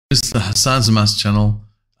This is the Hassan's Maths channel,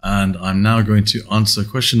 and I'm now going to answer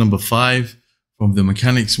question number 5 from the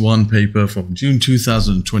Mechanics 1 paper from June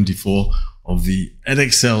 2024 of the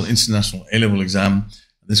Edexcel International A-Level exam.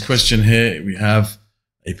 This question here, we have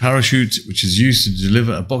a parachute which is used to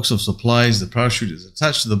deliver a box of supplies. The parachute is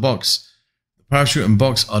attached to the box. The parachute and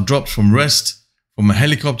box are dropped from rest from a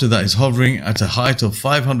helicopter that is hovering at a height of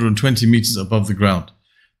 520 meters above the ground.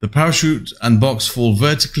 The parachute and box fall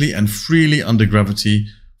vertically and freely under gravity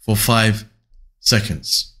for 5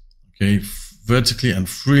 seconds. Okay, vertically and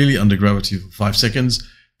freely under gravity for 5 seconds.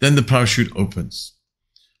 Then the parachute opens.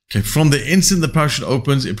 Okay, from the instant the parachute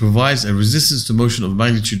opens, it provides a resistance to motion of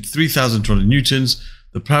magnitude 3,200 newtons.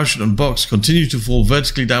 The parachute and box continue to fall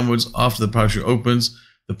vertically downwards after the parachute opens.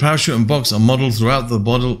 The parachute and box are modeled throughout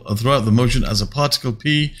the motion as a particle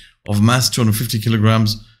P of mass 250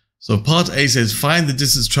 kilograms. So part A says find the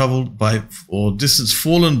distance traveled by or distance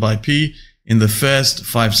fallen by P in the first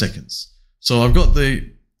 5 seconds. So I've got the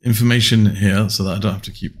information here so that I don't have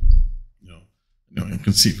to keep, I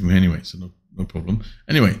can see it from here anyway, so no problem.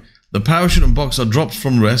 Anyway, the parachute and box are dropped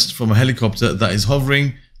from rest from a helicopter that is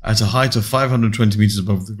hovering at a height of 520 meters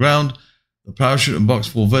above the ground. The parachute and box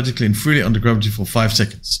fall vertically and freely under gravity for 5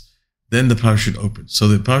 seconds. Then the parachute opens. So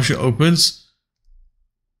the parachute opens.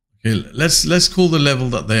 Okay, let's call the level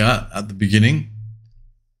that they are at the beginning.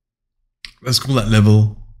 Let's call that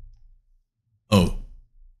level O.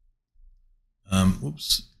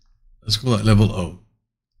 Let's call that level O.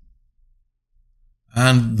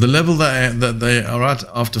 And the level that they are at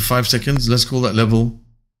after 5 seconds, let's call that level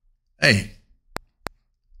A.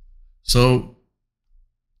 So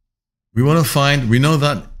we want to find, we know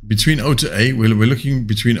that between O to A, we're looking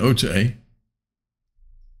between O to A.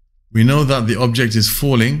 We know that the object is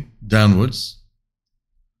falling downwards.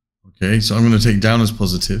 Okay, so I'm going to take down as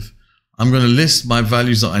positive. I'm going to list my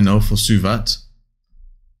values that I know for SUVAT.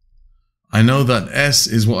 I know that S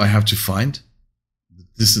is what I have to find, the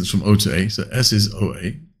distance from O to A. So S is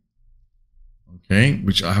OA, okay,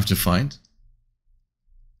 which I have to find.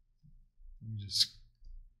 Let me just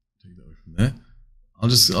take that away from there.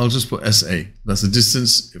 I'll just put SA. That's the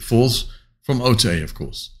distance it falls from O to A, of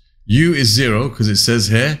course. U is 0 because it says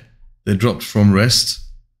here they dropped from rest.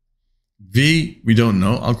 V, we don't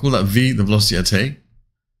know. I'll call that V, the velocity at A.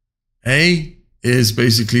 A is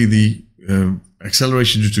basically the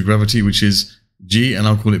acceleration due to gravity, which is G, and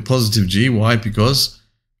I'll call it positive G. Why? Because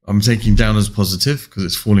I'm taking down as positive because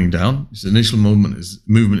it's falling down. Its initial movement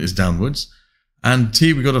is downwards. And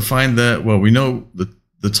T, we've got to find well, we know the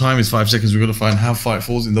time is 5 seconds. We've got to find how far it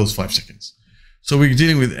falls in those 5 seconds. So we're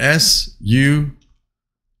dealing with S, U,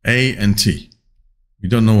 A, and T. We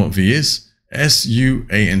don't know what V is. S, U,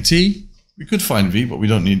 A, and T. We could find V, but we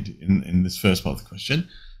don't need in this first part of the question.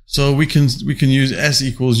 So we can use S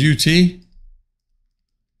equals UT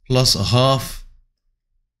plus a half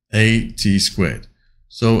AT squared.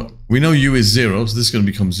 So we know U is 0, so this is going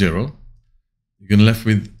to become 0. You're going to be left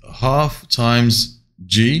with a half times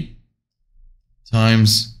G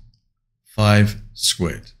times 5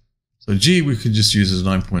 squared. So G we could just use as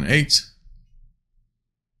 9.8.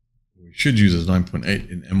 We should use as 9.8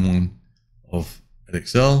 in M1 of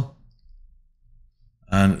Edexcel.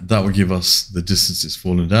 And that will give us the distance it's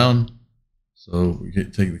fallen down. So we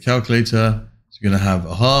take the calculator. So you're going to have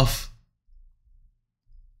a half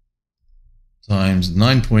times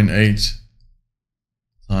 9.8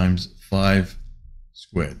 times 5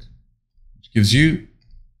 squared, which gives you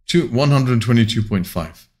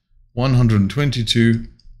 122.5.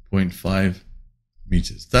 122.5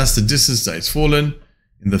 meters. That's the distance that it's fallen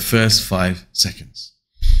in the first 5 seconds.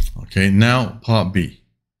 Okay, now part B.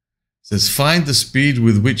 Says find the speed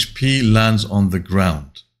with which P lands on the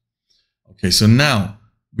ground. Okay, so now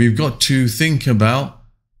we've got to think about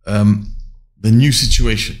the new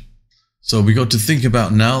situation. So we got to think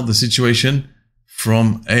about now the situation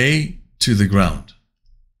from A to the ground.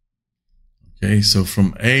 Okay, so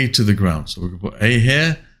from A to the ground. So we're going to put A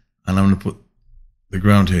here, and I'm going to put the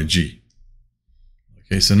ground here, G.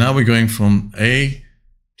 Okay, so now we're going from A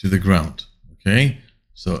to the ground. Okay,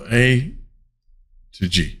 so A to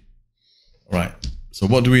G. All right, so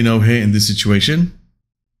what do we know here in this situation?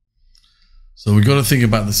 So we've got to think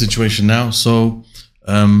about the situation now. So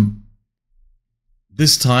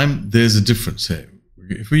this time there's a difference here.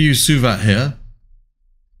 If we use SUVAT here,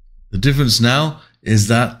 the difference now is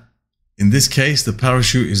that in this case, the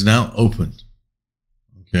parachute is now opened.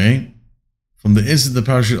 Okay. From the instant the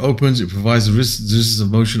parachute opens, it provides a resistance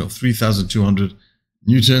of motion of 3,200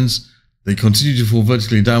 newtons. They continue to fall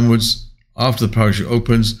vertically downwards after the parachute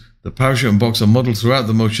opens. The parachute and box are modeled throughout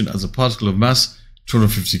the motion as a particle of mass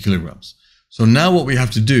 250 kilograms. So now what we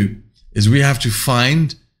have to do is we have to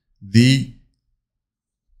find the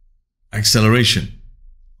acceleration.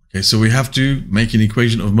 Okay, so we have to make an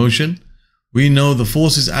equation of motion. We know the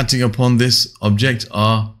forces acting upon this object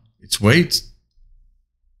are its weight.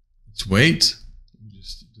 Let me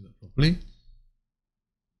just do that properly.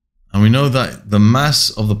 And we know that the mass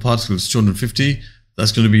of the particle is 250.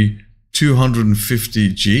 That's going to be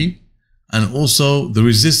 250 g. And also the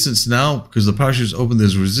resistance now, because the parachute is open,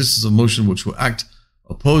 there's a resistance of motion which will act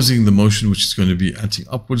opposing the motion, which is going to be acting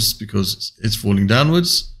upwards because it's falling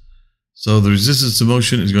downwards. So the resistance to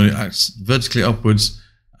motion is going to act vertically upwards,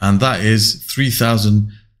 and that is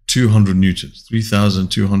 3,200 newtons.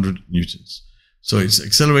 3,200 newtons. So it's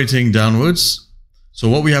accelerating downwards. So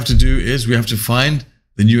what we have to do is we have to find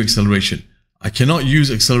the new acceleration. I cannot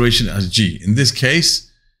use acceleration as g. In this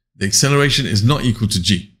case, the acceleration is not equal to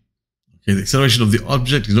g. Okay, the acceleration of the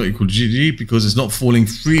object is not equal to g because it's not falling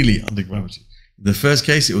freely under gravity. In the first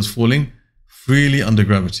case, it was falling freely under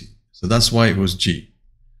gravity. So that's why it was g.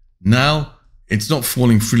 Now, it's not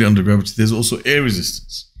falling freely under gravity. There's also air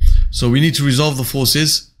resistance. So we need to resolve the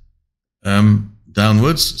forces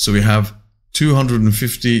downwards. So we have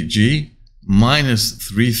 250 g minus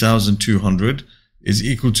 3,200 is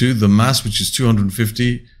equal to the mass, which is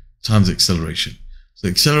 250 times the acceleration. So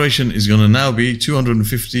the acceleration is going to now be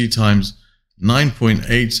 250 times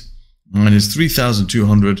 9.8 minus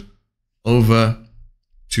 3,200 over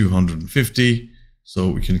 250. So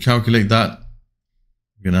we can calculate that.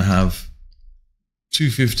 We're going to have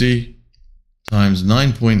 250 times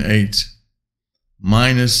 9.8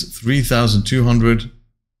 minus 3,200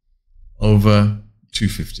 over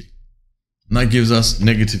 250. And that gives us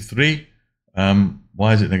negative 3.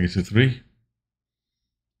 Why is it negative 3?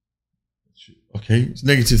 Okay, it's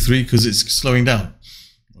negative 3 because it's slowing down.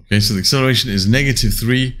 Okay, so the acceleration is negative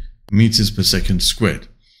 3 meters per second squared.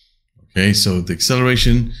 Okay, so the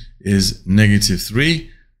acceleration is negative 3.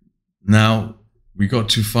 Now, we got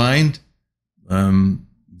to find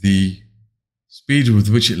the speed with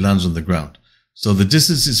which it lands on the ground. So the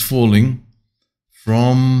distance is falling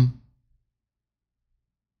from,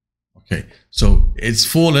 okay, so it's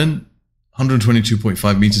fallen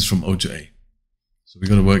 122.5 meters from O to A. So we've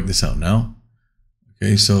got to work this out now.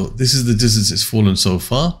 Okay, so this is the distance it's fallen so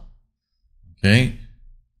far. Okay,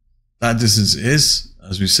 that distance is,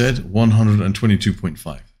 as we said,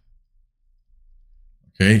 122.5.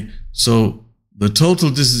 Okay, so the total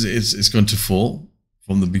distance is going to fall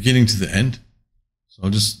from the beginning to the end. So I'll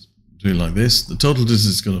just do it like this. The total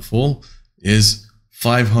distance it's going to fall is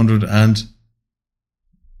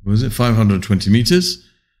 520 meters.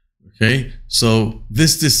 Okay, so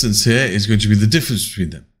this distance here is going to be the difference between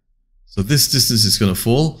them. So this distance is going to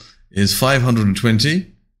fall is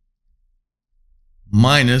 520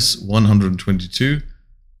 minus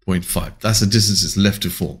 122.5. That's the distance it's left to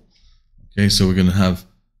fall. Okay, so we're going to have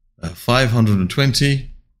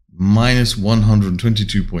 520 minus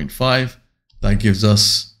 122.5. That gives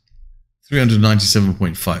us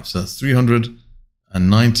 397.5. So that's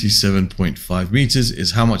 397.5 meters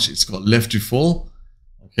is how much it's got left to fall.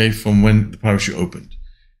 Okay, from when the parachute opened.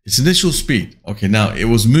 Its initial speed. Okay, now it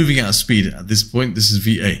was moving at a speed at this point. This is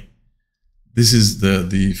VA. This is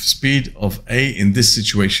the speed of A in this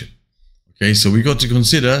situation. Okay, so we got to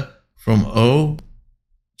consider from O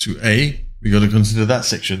to A. We got to consider that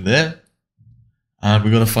section there. And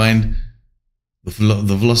we're going to find the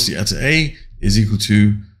velocity at A is equal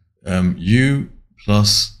to U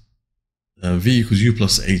plus V equals U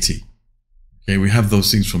plus AT. Okay, we have those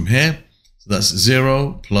things from here. So that's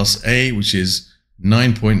 0 plus A, which is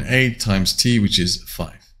 9.8 times T, which is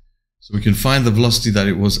 5. So we can find the velocity that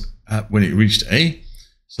it was at when it reached A.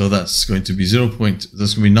 So that's going to be that's going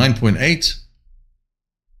to be 9.8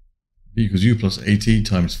 V equals U plus AT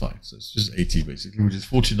times 5. So it's just AT basically, which is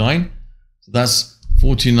 49. So that's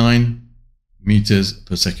 49 meters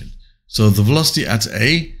per second. So the velocity at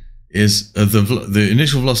A is the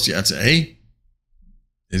initial velocity at A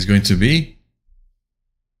is going to be,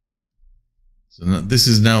 so now this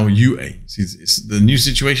is now UA. See, it's the new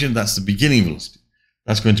situation. That's the beginning velocity.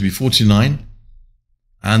 That's going to be 49.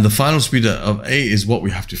 And the final speed of A is what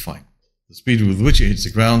we have to find. The speed with which it hits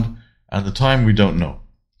the ground and the time we don't know.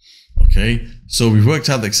 Okay, so we've worked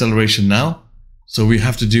out the acceleration now. So we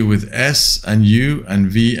have to deal with S and U and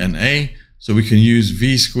V and A. So we can use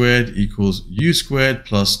V squared equals U squared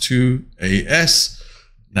plus 2AS.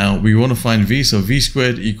 Now we want to find V. So V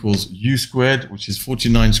squared equals U squared, which is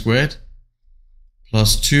 49 squared,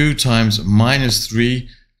 plus 2 times minus 3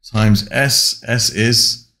 times S. S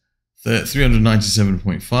is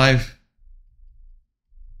 397.5.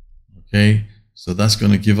 Okay, so that's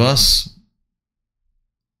going to give us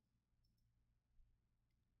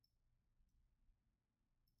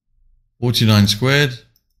 49 squared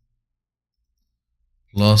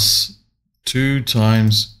plus 2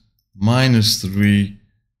 times minus 3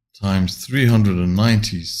 times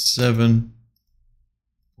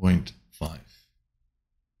 397.5.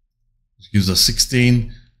 Which gives us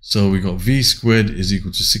 16. So we got V squared is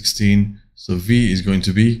equal to 16. So V is going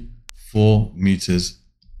to be 4 meters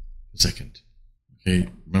per second. Okay,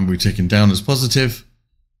 remember we're taking down as positive,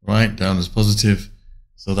 right? Down as positive.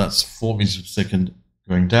 So that's 4 meters per second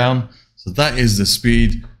going down. So that is the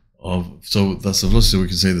speed of, so that's the velocity. We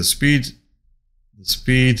can say the speed,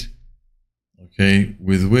 okay,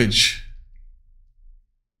 with which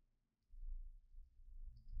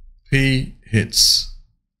P hits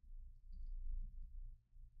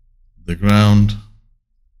the ground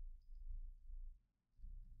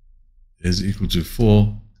is equal to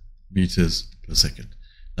 4 meters per second.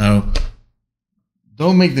 Now,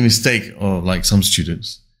 don't make the mistake of like some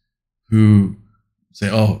students who say,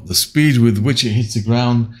 oh, the speed with which it hits the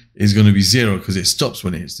ground is going to be 0 because it stops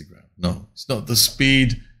when it hits the ground. No, it's not the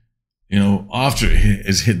speed, you know, after it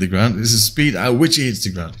has hit the ground. It's the speed at which it hits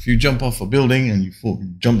the ground. If you jump off a building and you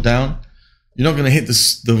jump down, you're not going to hit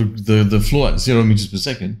the floor at 0 meters per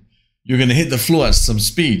second. You're going to hit the floor at some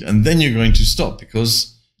speed, and then you're going to stop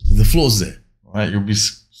because the floor's there, right? You'll be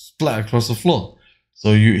splat across the floor.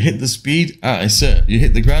 So you hit the speed at you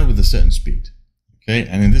hit the ground with a certain speed, okay?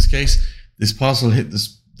 And in this case, this parcel hit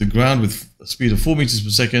the ground with a speed of 4 meters per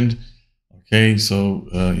second, okay? So,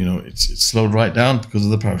 you know, it's slowed right down because of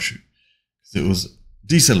the parachute. It was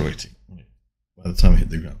decelerating by the time it hit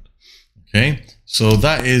the ground, okay? So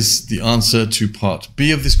that is the answer to part B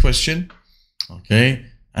of this question, okay?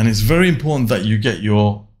 And it's very important that you get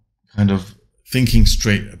your kind of thinking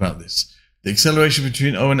straight about this. The acceleration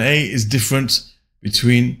between O and A is different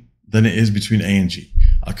than it is between A and G.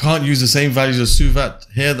 I can't use the same values as Suvat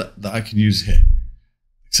here that I can use here.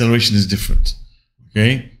 Acceleration is different,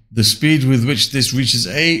 okay? The speed with which this reaches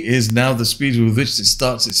A is now the speed with which it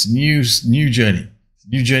starts its new journey.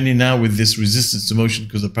 New journey now with this resistance to motion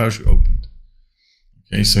because the parachute opened.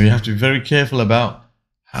 Okay, so you have to be very careful about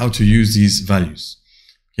how to use these values.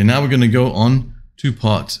 Okay, now we're going to go on to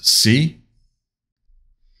part C.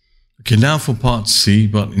 Okay, now for part C,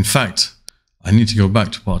 but in fact, I need to go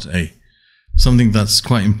back to part A. Something that's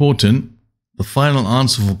quite important, the final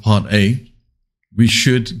answer for part A, we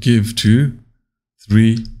should give to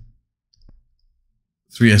 3SF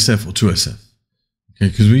or 2SF. Okay,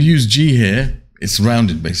 because we use G here, it's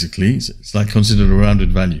rounded basically. It's like considered a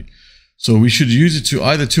rounded value. So we should use it to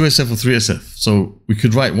either 2SF or 3SF. So we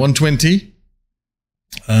could write 120.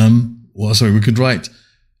 We could write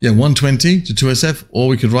 120 to 2SF, or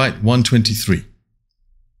we could write 123.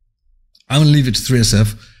 I'm going to leave it to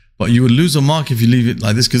 3SF, but you would lose a mark if you leave it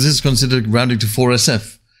like this because this is considered rounding to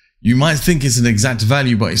 4SF. You might think it's an exact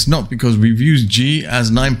value, but it's not because we've used G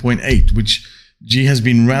as 9.8, which G has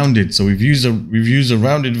been rounded. So we've used a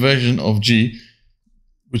rounded version of G,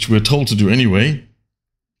 which we're told to do anyway.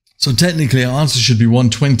 So technically our answer should be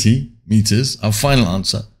 120 meters, our final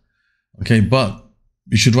answer. Okay, but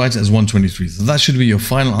you should write it as 123. So that should be your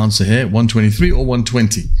final answer here, 123 or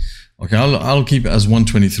 120. Okay, I'll keep it as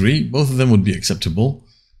 123. Both of them would be acceptable.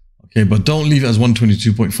 Okay, but don't leave it as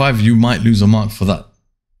 122.5. You might lose a mark for that.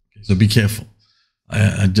 Okay, so be careful.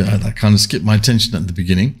 I kind of skipped my attention at the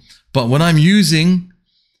beginning. But when I'm using,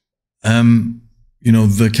 you know,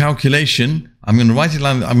 the calculation, I'm going to write it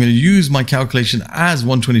down. I'm going to use my calculation as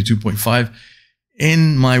 122.5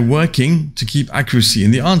 in my working to keep accuracy in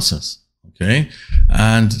the answers. Okay,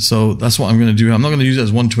 and so that's what I'm going to do. I'm not going to use it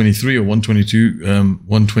as 123 or 122,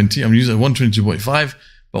 120. I'm going to use it as 122.5,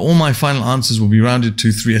 but all my final answers will be rounded to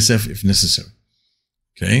 3SF if necessary.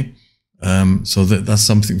 Okay, so that's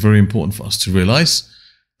something very important for us to realize,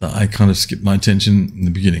 that I kind of skipped my attention in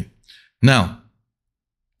the beginning. Now,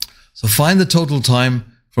 so find the total time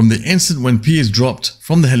from the instant when P is dropped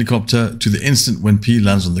from the helicopter to the instant when P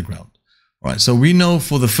lands on the ground. All right, so we know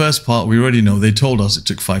for the first part, we already know, they told us it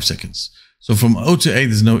took 5 seconds. So from O to A,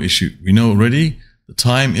 there's no issue. We know already the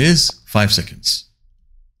time is 5 seconds.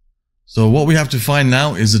 So what we have to find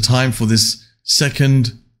now is the time for this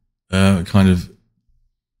second kind of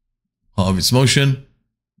part of its motion,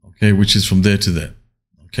 okay, which is from there to there.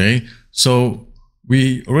 Okay, so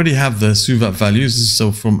we already have the Suvat values.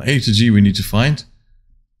 So from A to G, we need to find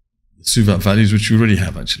the Suvat values, which we already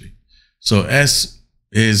have actually. So S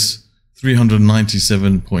is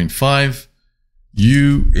 397.5,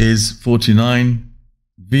 U is 49,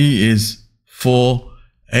 V is 4,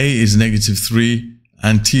 A is -3,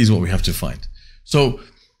 and T is what we have to find. So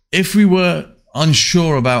if we were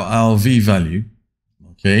unsure about our V value,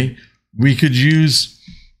 okay, we could use,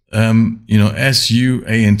 you know, S, U,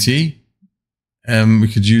 A, and T, we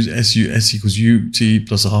could use S equals ut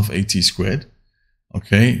plus a half at squared,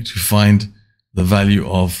 okay, to find the value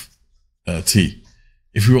of t.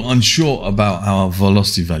 If we were unsure about our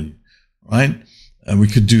velocity value, right, we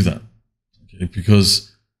could do that, okay,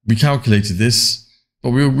 because we calculated this, but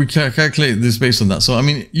we calculated this based on that. So, I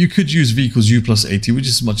mean, you could use v equals u plus at, which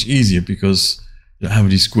is much easier because you don't have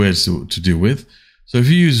any squares to deal with. So if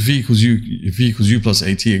you use v equals u plus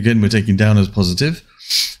at, again, we're taking down as positive.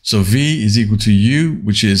 So v is equal to u,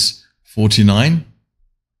 which is 49.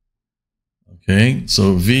 Okay,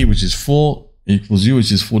 so v, which is 4, equals u,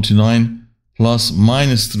 which is 49, plus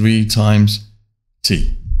minus 3 times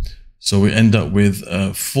t. So we end up with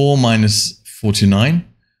 4 minus 49,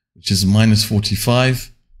 which is minus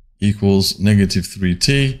 45, equals negative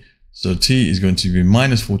 3t. So t is going to be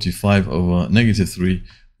minus 45 over negative 3,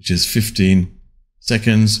 which is 15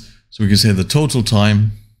 seconds. So we can say the total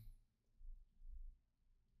time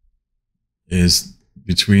is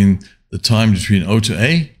between O to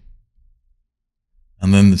A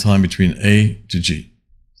and then the time between A to G.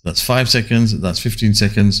 So that's 5 seconds, that's 15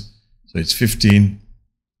 seconds. So it's 15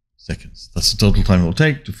 seconds. That's the total time it will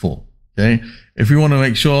take to fall. Okay. If we want to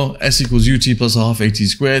make sure S equals ut plus a half at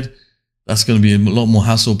squared, that's going to be a lot more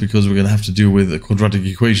hassle because we're going to have to deal with a quadratic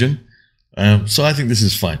equation. So I think this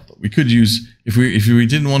is fine. But we could use, if we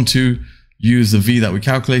didn't want to use the v that we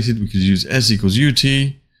calculated, we could use S equals ut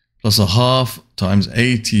plus a half times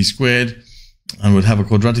at squared, and we'd have a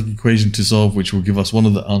quadratic equation to solve, which will give us one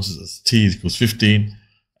of the answers as t equals 15,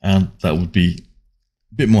 and that would be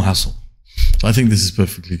a bit more hassle. So I think this is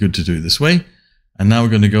perfectly good to do it this way. And now we're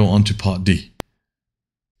going to go on to part D.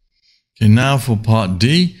 Okay, now for part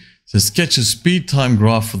D, it says sketch a speed time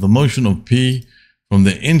graph for the motion of P from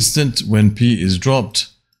the instant when P is dropped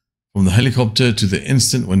from the helicopter to the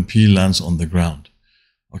instant when P lands on the ground.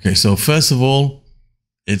 Okay, so first of all,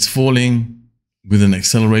 it's falling with an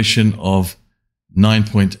acceleration of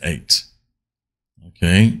 9.8.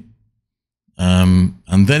 Okay.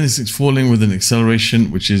 And then it's falling with an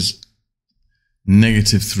acceleration which is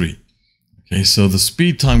negative 3. Okay, so the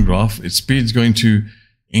speed time graph, its speed is going to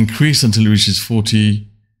increase until it reaches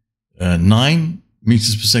 49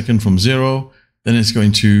 meters per second from 0. Then it's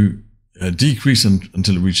going to decrease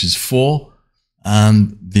until it reaches 4.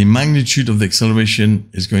 And the magnitude of the acceleration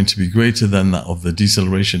is going to be greater than that of the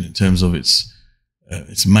deceleration in terms of its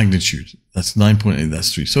magnitude. That's 9.8,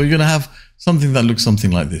 that's 3. So you're going to have something that looks something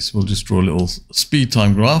like this. We'll just draw a little speed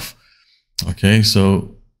time graph. Okay,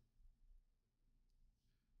 so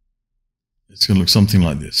it's going to look something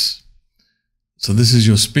like this. So this is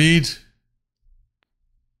your speed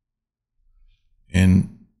in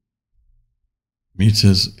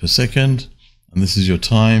meters per second, and this is your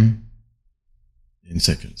time in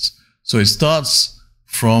seconds. So it starts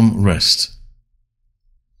from rest.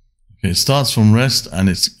 Okay, it starts from rest, and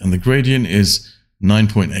the gradient is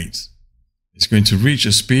 9.8. It's going to reach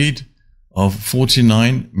a speed of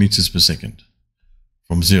 49 meters per second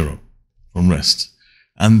from 0, from rest.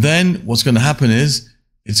 And then what's going to happen is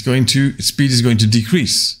its speed is going to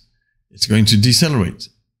decrease. It's going to decelerate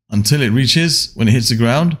until it reaches, when it hits the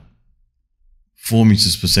ground, 4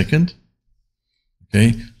 meters per second.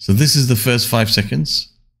 Okay, so this is the first 5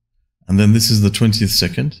 seconds, and then this is the 20th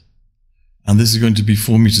second, and this is going to be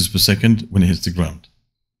 4 meters per second when it hits the ground.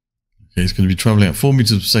 Okay, it's going to be traveling at 4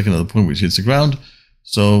 meters per second at the point which hits the ground.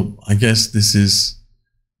 So I guess this is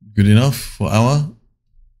good enough for our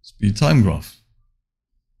speed time graph.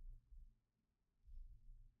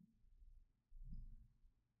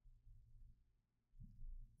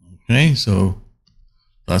 Okay, so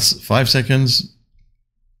that's 5 seconds,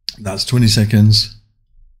 that's 20 seconds,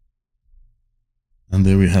 and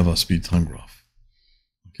there we have our speed time graph.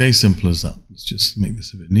 Okay, simple as that. Let's just make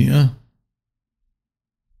this a bit neater.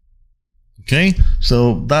 Okay,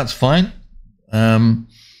 so that's fine.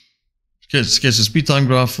 Sketch a speed time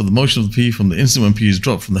graph for the motion of the P from the instant when P is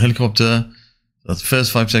dropped from the helicopter. That's the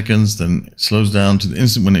first 5 seconds, then it slows down to the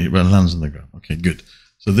instant when it lands on the ground. Okay, good.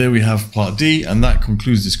 So there we have part D, and that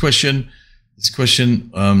concludes this question. This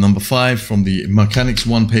question number 5 from the Mechanics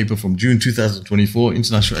 1 paper from June 2024,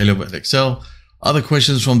 International A-Level Edexcel. Other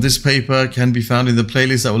questions from this paper can be found in the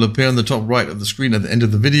playlist that will appear on the top right of the screen at the end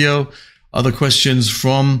of the video. Other questions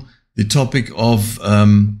from the topic of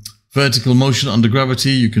vertical motion under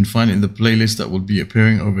gravity, you can find it in the playlist that will be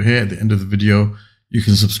appearing over here at the end of the video. You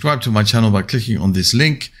can subscribe to my channel by clicking on this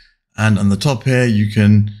link, and on the top here you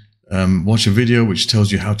can watch a video which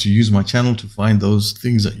tells you how to use my channel to find those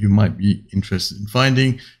things that you might be interested in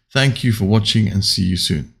finding. Thank you for watching, and see you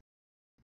soon.